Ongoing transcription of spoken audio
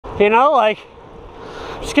You know, like,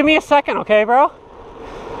 just give me a second, okay, bro?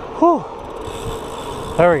 Whew.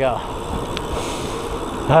 There we go.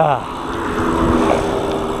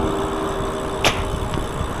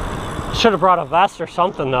 Should have brought a vest or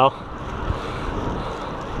something, though.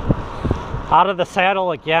 Out of the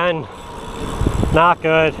saddle again. Not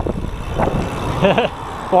good.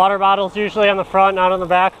 Water bottles usually on the front, not on the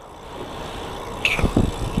back.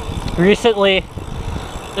 Recently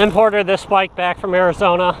imported this bike back from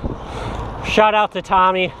Arizona. Shout out to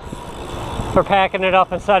Tommy for packing it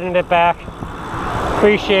up and sending it back.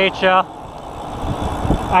 Appreciate ya.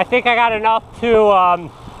 I think I got enough to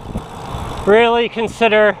really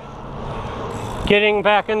consider getting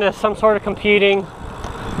back into some sort of competing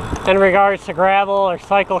in regards to gravel or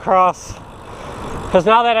cyclocross. Because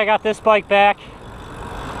now that I got this bike back,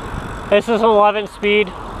 this is an 11 speed.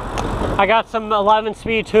 I got some 11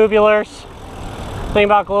 speed tubulars. Think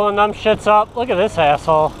about gluing them shits up. Look at this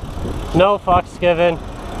asshole. No fucks given.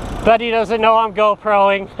 Bet he doesn't know I'm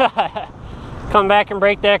GoProing. Come back and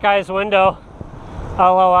break that guy's window.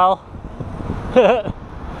 LOL.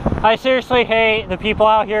 I seriously hate the people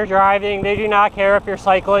out here driving. They do not care if you're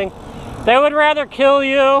cycling. They would rather kill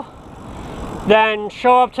you than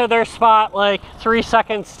show up to their spot like 3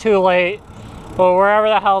 seconds too late or wherever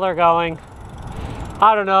the hell they're going.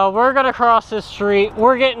 I don't know. We're gonna cross this street.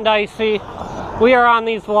 We're getting dicey. We are on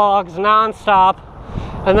these vlogs non-stop.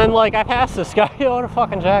 And then like I passed this guy. What a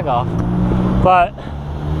fucking jag off. But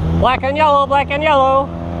black and yellow, black and yellow.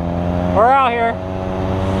 We're out here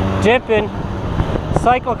dipping.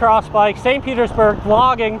 Cyclocross bike, St. Petersburg,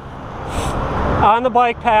 vlogging on the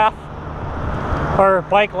bike path or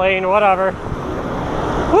bike lane or whatever.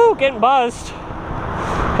 Woo, getting buzzed,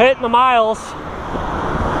 hitting the miles.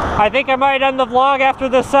 I think I might end the vlog after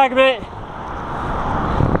this segment.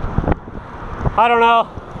 I don't know.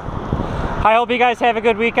 I hope you guys have a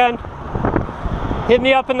good weekend. Hit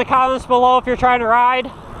me up in the comments below if you're trying to ride.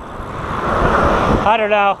 I don't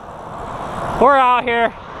know. We're out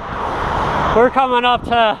here. We're coming up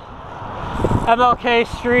to MLK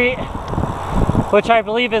Street, which I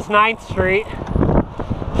believe is 9th Street.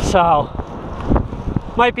 So,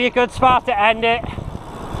 might be a good spot to end it.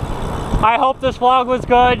 I hope this vlog was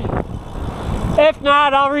good. If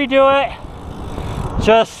not, I'll redo it.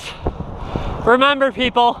 Just remember,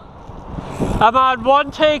 people, I'm on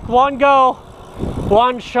one take, one go,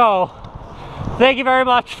 one show. Thank you very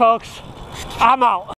much, folks. I'm out.